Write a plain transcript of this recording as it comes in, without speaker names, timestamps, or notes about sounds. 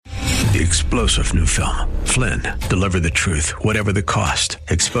The explosive new film, Flynn, deliver the truth, whatever the cost,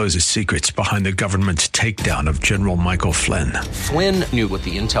 exposes secrets behind the government's takedown of General Michael Flynn. Flynn knew what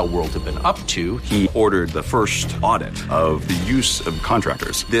the intel world had been up to. He ordered the first audit of the use of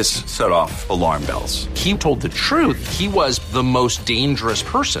contractors. This set off alarm bells. He told the truth. He was the most dangerous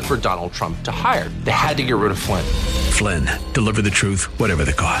person for Donald Trump to hire. They had to get rid of Flynn. Flynn, deliver the truth, whatever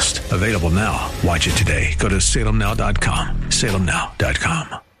the cost. Available now. Watch it today. Go to salemnow.com.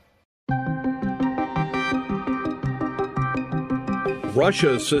 salemnow.com.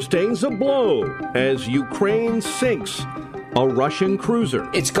 Russia sustains a blow as Ukraine sinks a Russian cruiser.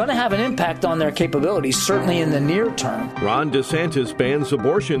 It's going to have an impact on their capabilities, certainly in the near term. Ron DeSantis bans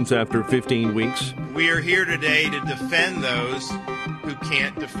abortions after 15 weeks. We are here today to defend those who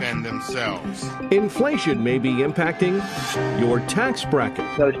can't defend themselves. Inflation may be impacting your tax bracket.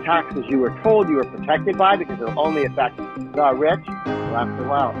 Those taxes you were told you were protected by because they'll only affect the rich, left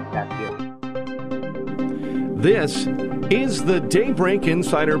alone. That's you. This is the Daybreak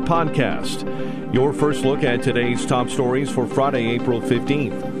Insider Podcast, your first look at today's top stories for Friday, April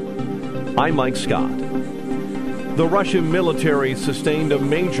 15th. I'm Mike Scott. The Russian military sustained a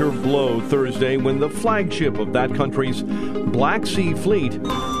major blow Thursday when the flagship of that country's Black Sea Fleet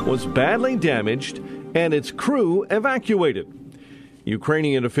was badly damaged and its crew evacuated.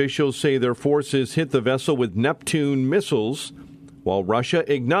 Ukrainian officials say their forces hit the vessel with Neptune missiles, while Russia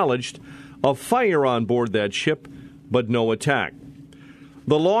acknowledged a fire on board that ship, but no attack.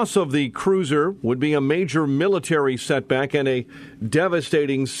 The loss of the cruiser would be a major military setback and a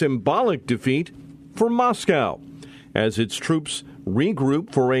devastating symbolic defeat for Moscow as its troops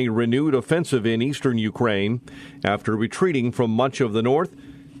regroup for a renewed offensive in eastern Ukraine after retreating from much of the north,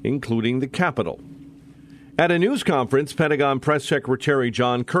 including the capital. At a news conference, Pentagon Press Secretary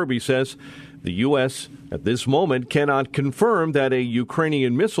John Kirby says the U.S. at this moment cannot confirm that a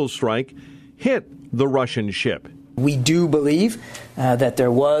Ukrainian missile strike hit the Russian ship. We do believe that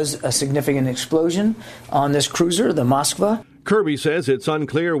there was a significant explosion on this cruiser, the Moskva. Kirby says it's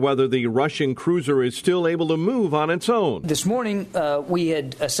unclear whether the Russian cruiser is still able to move on its own. This morning, we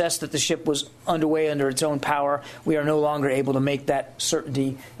had assessed that the ship was underway under its own power. We are no longer able to make that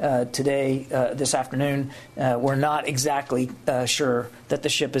certainty today, this afternoon. We're not exactly sure that the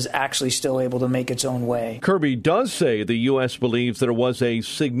ship is actually still able to make its own way. Kirby does say the U.S. believes there was a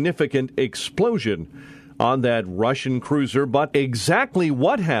significant explosion on that Russian cruiser, but exactly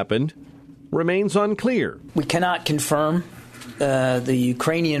what happened remains unclear. We cannot confirm the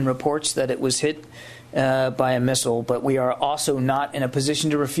Ukrainian reports that it was hit by a missile, but we are also not in a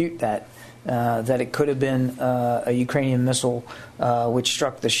position to refute that it could have been a Ukrainian missile which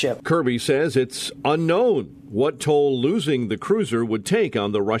struck the ship. Kirby says it's unknown what toll losing the cruiser would take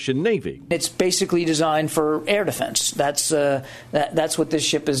on the Russian Navy. It's basically designed for air defense. That's what this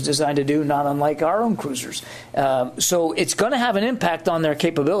ship is designed to do, not unlike our own cruisers. So it's going to have an impact on their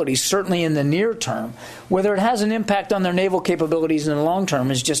capabilities, certainly in the near term. Whether it has an impact on their naval capabilities in the long term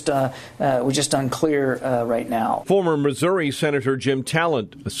is just unclear right now. Former Missouri Senator Jim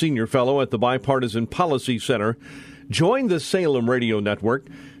Talent, a senior fellow at the Bipartisan Policy Center, joined the Salem Radio Network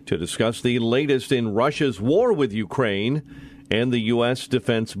to discuss the latest in Russia's war with Ukraine and the U.S.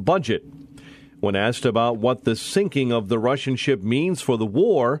 defense budget. When asked about what the sinking of the Russian ship means for the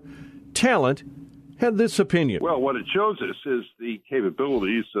war, Talent had this opinion. Well, what it shows us is the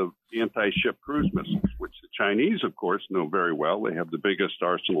capabilities of anti-ship cruise missiles, which the Chinese, of course, know very well. They have the biggest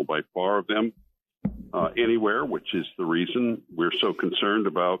arsenal by far of them anywhere, which is the reason we're so concerned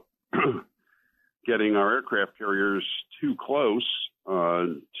about getting our aircraft carriers too close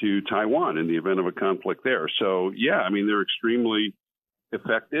to Taiwan in the event of a conflict there. So, yeah, I mean, they're extremely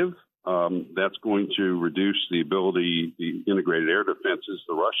effective. That's going to reduce the integrated air defenses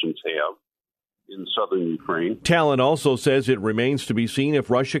the Russians have in southern Ukraine. Talent also says it remains to be seen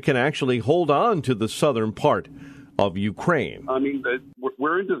if Russia can actually hold on to the southern part of Ukraine. I mean,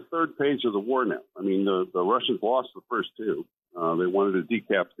 we're into the third phase of the war now. I mean, the Russians lost the first two. They wanted to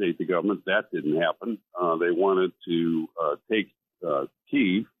decapitate the government. That didn't happen. They wanted to take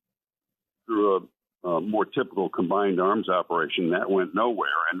Kyiv through a more typical combined arms operation. That went nowhere.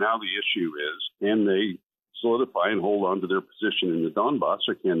 And now the issue is, can they solidify and hold on to their position in the Donbass,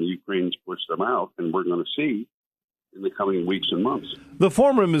 or can the Ukrainians push them out? And we're going to see in the coming weeks and months. The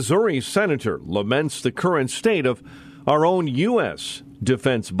former Missouri senator laments the current state of our own U.S.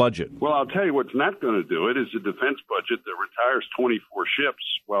 defense budget. Well, I'll tell you what's not going to do it is a defense budget that retires 24 ships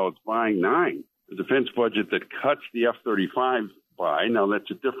while it's buying 9. The defense budget that cuts the F-35 by, now that's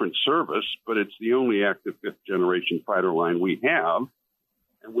a different service, but it's the only active fifth-generation fighter line we have,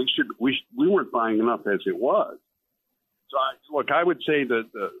 and we weren't buying enough as it was. So, I would say that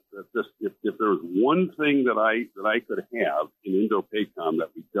if there was one thing that I could have in Indo-PACOM that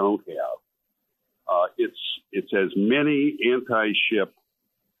we don't have, it's as many anti-ship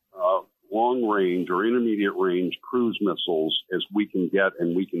long-range or intermediate-range cruise missiles as we can get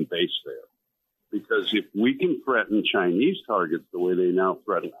and we can base there. Because if we can threaten Chinese targets the way they now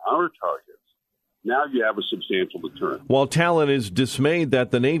threaten our targets, now you have a substantial deterrent. While Talon is dismayed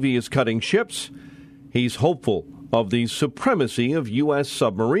that the Navy is cutting ships, he's hopeful of the supremacy of U.S.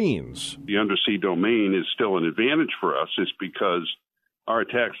 submarines. The undersea domain is still an advantage for us. It's because our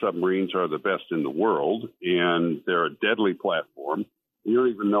attack submarines are the best in the world, and they're a deadly platform. You don't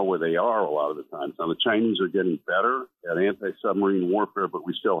even know where they are a lot of the time. Now, the Chinese are getting better at anti-submarine warfare, but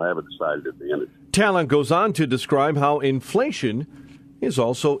we still have a decided advantage. Talon goes on to describe how inflation is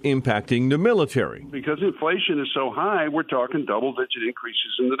also impacting the military. Because inflation is so high, we're talking double-digit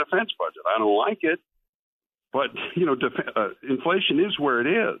increases in the defense budget. I don't like it, but, inflation is where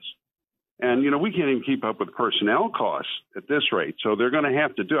it is. And, we can't even keep up with personnel costs at this rate. So they're going to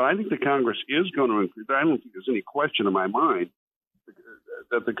have to do it. I think the Congress is going to increase. I don't think there's any question in my mind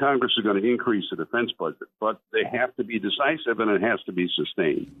that the Congress is going to increase the defense budget, but they have to be decisive and it has to be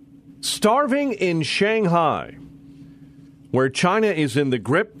sustained. Starving in Shanghai, where China is in the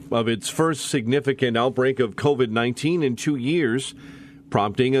grip of its first significant outbreak of COVID-19 in 2 years,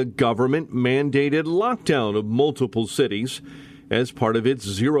 prompting a government-mandated lockdown of multiple cities as part of its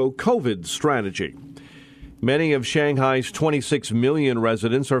zero-COVID strategy. Many of Shanghai's 26 million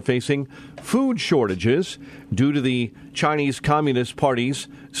residents are facing food shortages due to the Chinese Communist Party's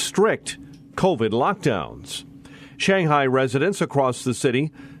strict COVID lockdowns. Shanghai residents across the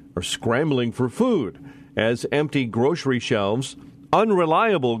city are scrambling for food as empty grocery shelves,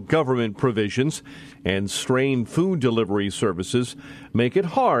 unreliable government provisions, and strained food delivery services make it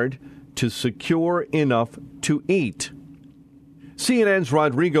hard to secure enough to eat. CNN's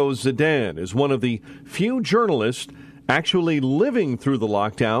Rodrigo Zidane is one of the few journalists actually living through the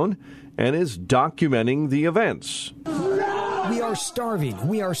lockdown and is documenting the events. We are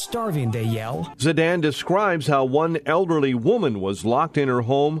starving, they yell. Zidane describes how one elderly woman was locked in her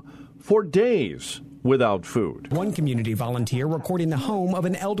home for days without food. One community volunteer recording the home of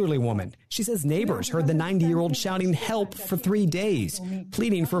an elderly woman. She says neighbors heard the 90-year-old shouting help for 3 days,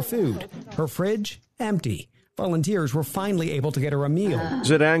 pleading for food. Her fridge, empty. Volunteers were finally able to get her a meal.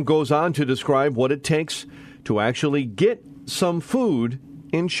 Zidane goes on to describe what it takes to actually get some food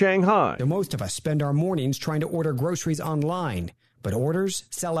in Shanghai. So most of us spend our mornings trying to order groceries online, but orders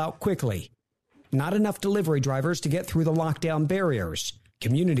sell out quickly. Not enough delivery drivers to get through the lockdown barriers.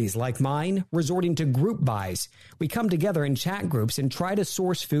 Communities like mine resorting to group buys. We come together in chat groups and try to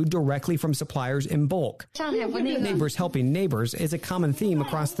source food directly from suppliers in bulk. Neighbors helping neighbors is a common theme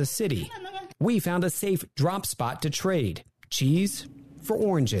across the city. We found a safe drop spot to trade cheese for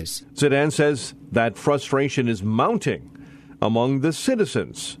oranges. Zidane says that frustration is mounting among the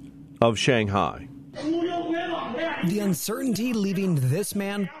citizens of Shanghai. The uncertainty leaving this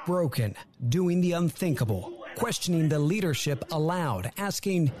man broken, doing the unthinkable, questioning the leadership aloud,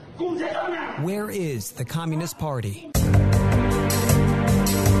 asking, where is the Communist Party?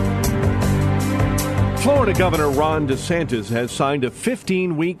 Florida Governor Ron DeSantis has signed a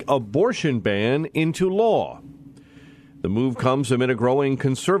 15-week abortion ban into law. The move comes amid a growing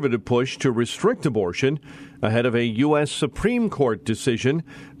conservative push to restrict abortion ahead of a U.S. Supreme Court decision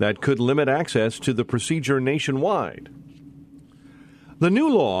that could limit access to the procedure nationwide. The new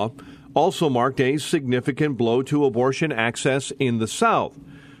law also marked a significant blow to abortion access in the South,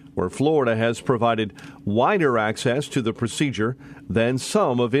 where Florida has provided wider access to the procedure than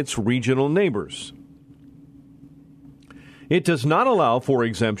some of its regional neighbors. It does not allow for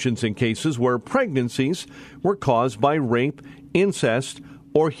exemptions in cases where pregnancies were caused by rape, incest,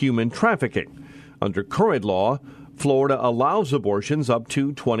 or human trafficking. Under current law, Florida allows abortions up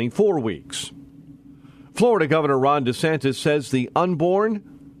to 24 weeks. Florida Governor Ron DeSantis says the unborn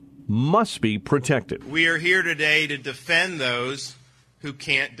must be protected. We are here today to defend those who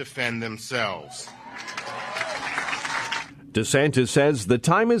can't defend themselves. DeSantis says the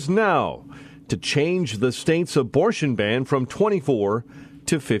time is now to change the state's abortion ban from 24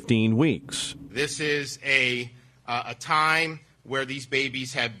 to 15 weeks. This is a time where these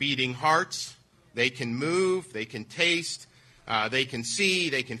babies have beating hearts. They can move, they can taste, they can see,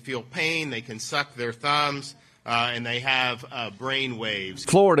 they can feel pain, they can suck their thumbs, and they have brain waves.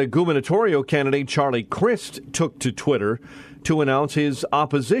 Florida gubernatorial candidate Charlie Crist took to Twitter to announce his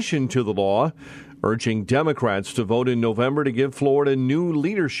opposition to the law, urging Democrats to vote in November to give Florida new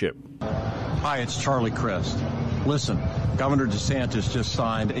leadership. Hi, it's Charlie Crist. Listen, Governor DeSantis just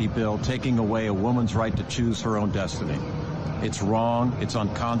signed a bill taking away a woman's right to choose her own destiny. It's wrong, it's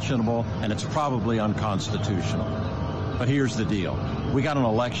unconscionable, and it's probably unconstitutional. But here's the deal. We got an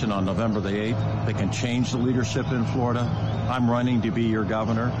election on November the 8th that can change the leadership in Florida. I'm running to be your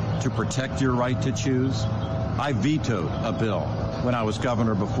governor to protect your right to choose. I vetoed a bill when I was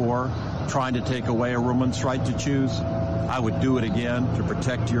governor before, trying to take away a woman's right to choose. I would do it again to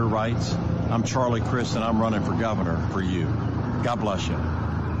protect your rights. I'm Charlie Crist, and I'm running for governor for you. God bless you.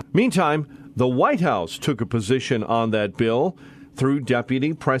 Meantime, the White House took a position on that bill through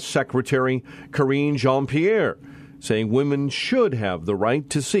Deputy Press Secretary Karine Jean-Pierre, saying women should have the right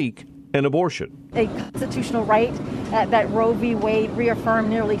to seek an abortion. A constitutional right that Roe v. Wade reaffirmed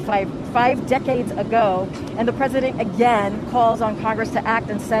nearly five decades ago. And the president again calls on Congress to act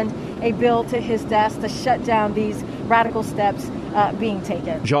and send a bill to his desk to shut down these radical steps being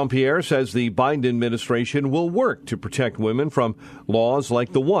taken. Jean-Pierre says the Biden administration will work to protect women from laws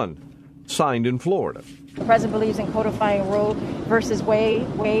like the one signed in Florida. The president believes in codifying Roe versus Wade.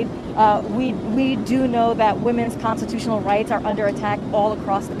 We do know that women's constitutional rights are under attack all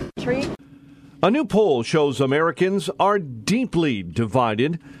across the country. A new poll shows Americans are deeply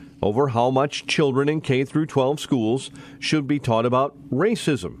divided over how much children in K through 12 schools should be taught about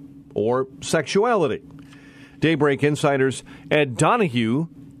racism or sexuality. Daybreak Insider's Ed Donahue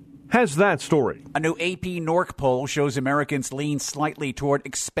has that story. A new AP NORC poll shows Americans lean slightly toward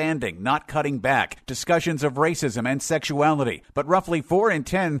expanding, not cutting back, discussions of racism and sexuality. But roughly 4 in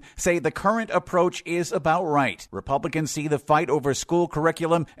 10 say the current approach is about right. Republicans see the fight over school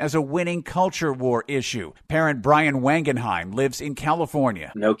curriculum as a winning culture war issue. Parent Brian Wangenheim lives in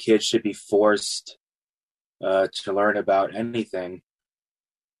California. No kid should be forced to learn about anything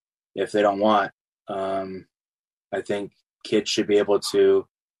if they don't want. I think kids should be able to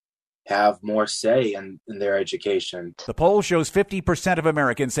have more say in their education. The poll shows 50% of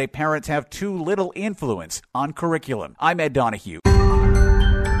Americans say parents have too little influence on curriculum. I'm Ed Donahue.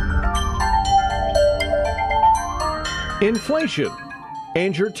 Inflation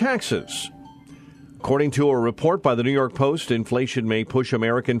and your taxes. According to a report by the New York Post, inflation may push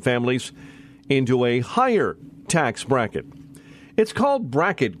American families into a higher tax bracket. It's called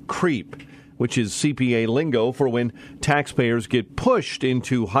bracket creep, which is CPA lingo for when taxpayers get pushed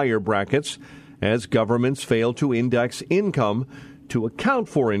into higher brackets as governments fail to index income to account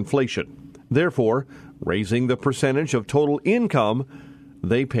for inflation, therefore raising the percentage of total income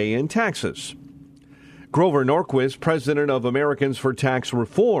they pay in taxes. Grover Norquist, president of Americans for Tax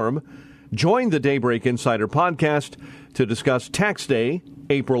Reform, joined the Daybreak Insider podcast to discuss Tax Day,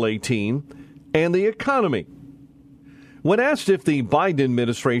 April 18, and the economy. When asked if the Biden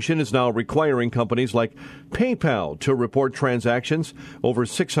administration is now requiring companies like PayPal to report transactions over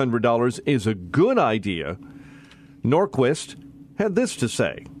 $600 is a good idea, Norquist had this to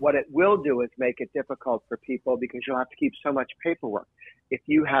say. What it will do is make it difficult for people because you'll have to keep so much paperwork. If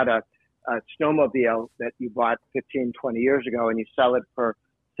you had a snowmobile that you bought 15, 20 years ago and you sell it for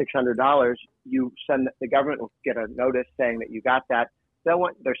 $600, the government will get a notice saying that you got that. They'll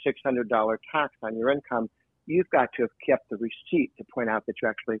want their $600 tax on your income. You've got to have kept the receipt to point out that you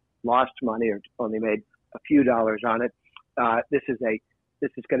actually lost money or only made a few dollars on it. This is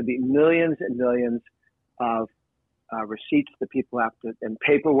going to be millions and millions of receipts that people have to, and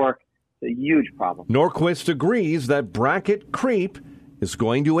paperwork. It's a huge problem. Norquist agrees that bracket creep is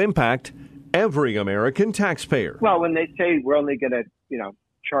going to impact every American taxpayer. Well, when they say we're only going to,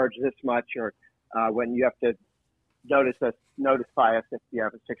 charge this much, or when you have to notify us if you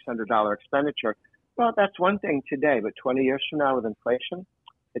have a $600 expenditure, well, that's one thing today, but 20 years from now with inflation,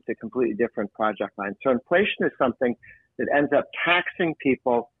 it's a completely different project line. So inflation is something that ends up taxing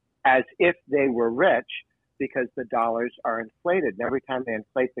people as if they were rich because the dollars are inflated. And every time they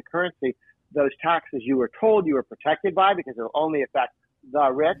inflate the currency, those taxes you were told you were protected by because it will only affect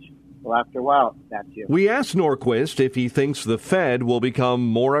the rich. Well, after a while, that's you. We asked Norquist if he thinks the Fed will become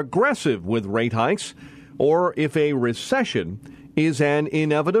more aggressive with rate hikes or if a recession is an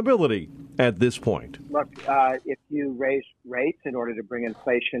inevitability at this point. Look, if you raise rates in order to bring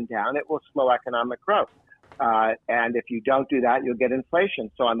inflation down, it will slow economic growth. And if you don't do that, you'll get inflation.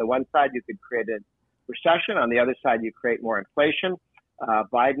 So on the one side, you could create a recession. On the other side, you create more inflation.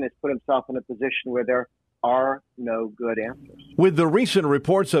 Biden has put himself in a position where there are no good answers. With the recent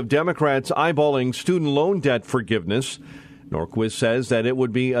reports of Democrats eyeballing student loan debt forgiveness, Norquist says that it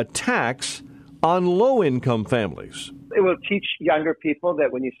would be a tax on low-income families. It will teach younger people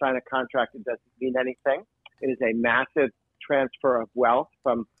that when you sign a contract, it doesn't mean anything. It is a massive transfer of wealth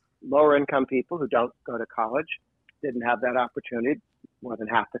from lower-income people who don't go to college, didn't have that opportunity, more than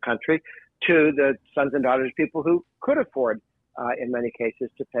half the country, to the sons and daughters of people who could afford, in many cases,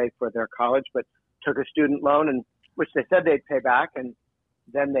 to pay for their college, but took a student loan and which they said they'd pay back, and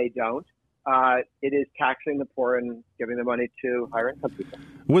then they don't. It is taxing the poor and giving the money to higher income people.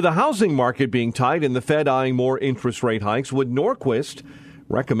 With the housing market being tight and the Fed eyeing more interest rate hikes, would Norquist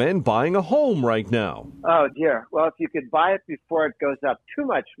recommend buying a home right now? Oh, dear. Well, if you could buy it before it goes up too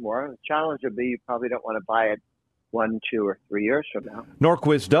much more, the challenge would be you probably don't want to buy it 1, 2, or 3 years from now.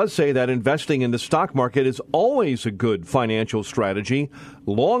 Norquist does say that investing in the stock market is always a good financial strategy,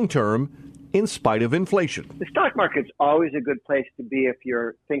 long-term, in spite of inflation. The stock market's always a good place to be if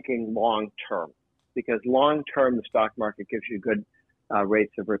you're thinking long-term, because long-term, the stock market gives you good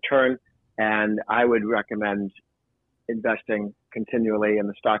rates of return, and I would recommend investing continually in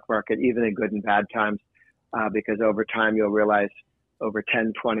the stock market, even in good and bad times, because over time you'll realize over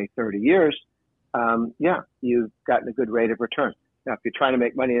 10, 20, 30 years, you've gotten a good rate of return. Now, if you're trying to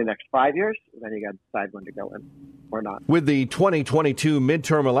make money in the next 5 years, then you got to decide when to go in or not. With the 2022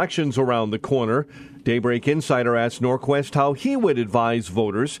 midterm elections around the corner, Daybreak Insider asked Norquist how he would advise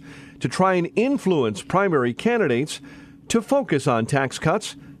voters to try and influence primary candidates to focus on tax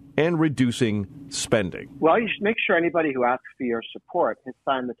cuts and reducing spending. Well, you should make sure anybody who asks for your support has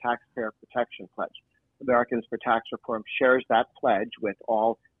signed the Taxpayer Protection Pledge. Americans for Tax Reform shares that pledge with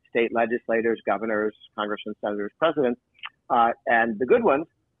all state legislators, governors, congressmen, senators, presidents, and the good ones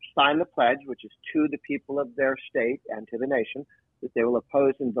sign the pledge, which is to the people of their state and to the nation, that they will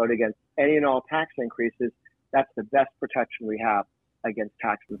oppose and vote against any and all tax increases. That's the best protection we have against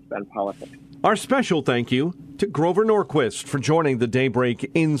tax and spend politics. Our special thank you to Grover Norquist for joining the Daybreak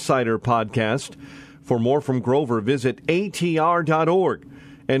Insider podcast. For more from Grover, visit atr.org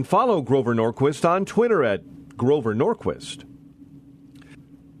and follow Grover Norquist on Twitter at Grover Norquist.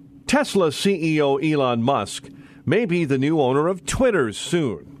 Tesla CEO Elon Musk may be the new owner of Twitter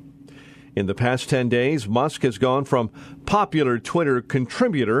soon. In the past 10 days, Musk has gone from popular Twitter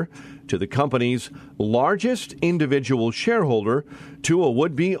contributor to the company's largest individual shareholder to a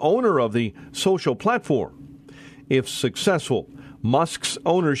would-be owner of the social platform. If successful, Musk's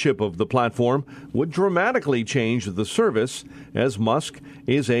ownership of the platform would dramatically change the service, as Musk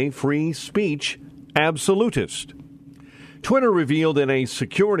is a free speech absolutist. Twitter revealed in a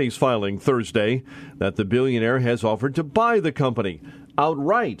securities filing Thursday that the billionaire has offered to buy the company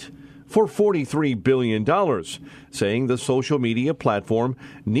outright for $43 billion, saying the social media platform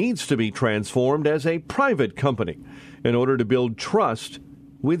needs to be transformed as a private company in order to build trust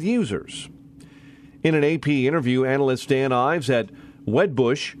with users. In an AP interview, analyst Dan Ives at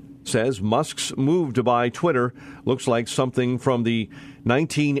Wedbush says Musk's move to buy Twitter looks like something from the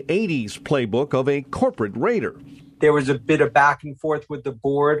 1980s playbook of a corporate raider. There was a bit of back and forth with the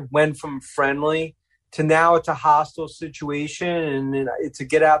board, went from friendly to now it's a hostile situation, and it's a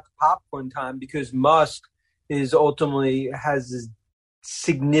get out the popcorn time because Musk is ultimately has this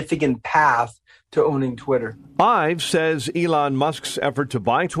significant path to owning Twitter. Ives says Elon Musk's effort to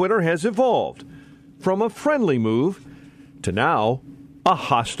buy Twitter has evolved from a friendly move to now a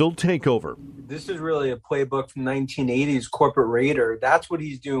hostile takeover. This is really a playbook from 1980s corporate raider. That's what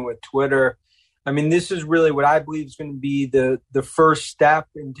he's doing with Twitter. I mean, this is really what I believe is going to be the first step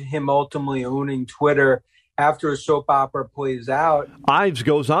into him ultimately owning Twitter after a soap opera plays out. Ives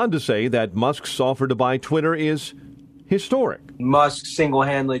goes on to say that Musk's offer to buy Twitter is historic. Musk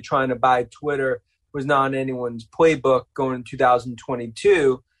single-handedly trying to buy Twitter was not in anyone's playbook going in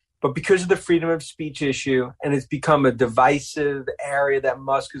 2022. But because of the freedom of speech issue, and it's become a divisive area that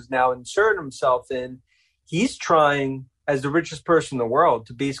Musk has now inserted himself in, he's trying, as the richest person in the world,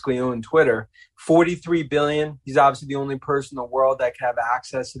 to basically own Twitter. $43 billion. He's obviously the only person in the world that can have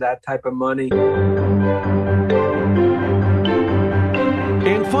access to that type of money.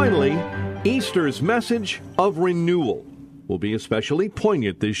 And finally, Easter's message of renewal will be especially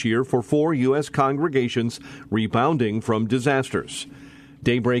poignant this year for 4 U.S. congregations rebounding from disasters.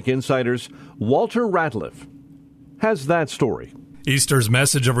 Daybreak Insider's Walter Ratliff has that story. Easter's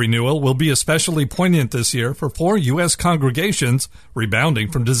message of renewal will be especially poignant this year for 4 U.S. congregations rebounding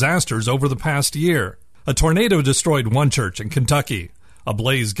from disasters over the past year. A tornado destroyed one church in Kentucky. A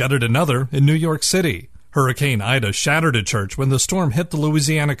blaze gutted another in New York City. Hurricane Ida shattered a church when the storm hit the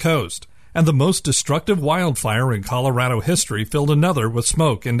Louisiana coast. And the most destructive wildfire in Colorado history filled another with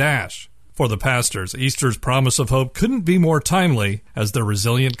smoke and ash. For the pastors, Easter's promise of hope couldn't be more timely as their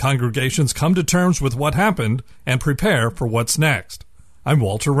resilient congregations come to terms with what happened and prepare for what's next. I'm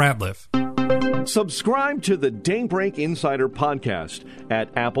Walter Ratliff. Subscribe to the Daybreak Insider podcast at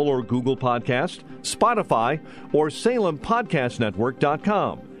Apple or Google Podcast, Spotify, or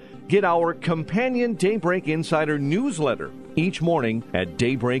SalemPodcastNetwork.com. Get our companion Daybreak Insider newsletter each morning at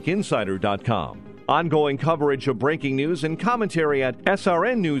DaybreakInsider.com. Ongoing coverage of breaking news and commentary at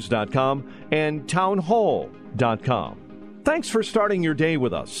srnnews.com and townhall.com. salemnow.com. Thanks for starting your day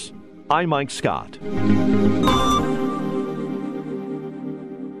with us. I'm Mike Scott.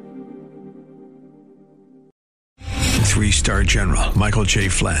 Three-star General Michael J.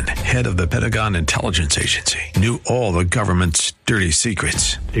 Flynn, head of the Pentagon Intelligence Agency, knew all the government's dirty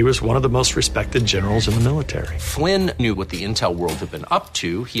secrets. He was one of the most respected generals in the military. Flynn knew what the intel world had been up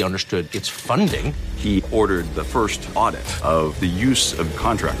to. He understood its funding. He ordered the first audit of the use of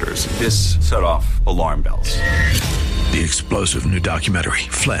contractors. This set off alarm bells. The explosive new documentary,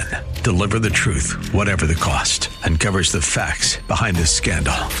 Flynn, Deliver the Truth, Whatever the Cost, uncovers the facts behind this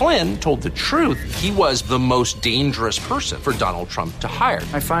scandal. Flynn told the truth. He was the most dangerous person for Donald Trump to hire.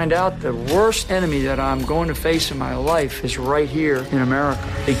 I find out the worst enemy that I'm going to face in my life is right here in America.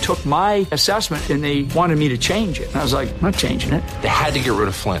 They took my assessment and they wanted me to change it. And I was like, I'm not changing it. They had to get rid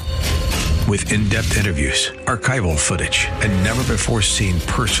of Flynn. With in-depth interviews, archival footage, and never-before-seen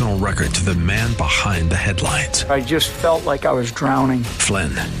personal records of the man behind the headlines. I just felt like I was drowning. Flynn,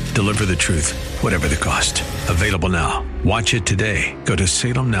 Deliver the Truth, Whatever the Cost. Available now. Watch it today. Go to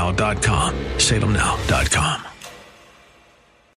salemnow.com. salemnow.com.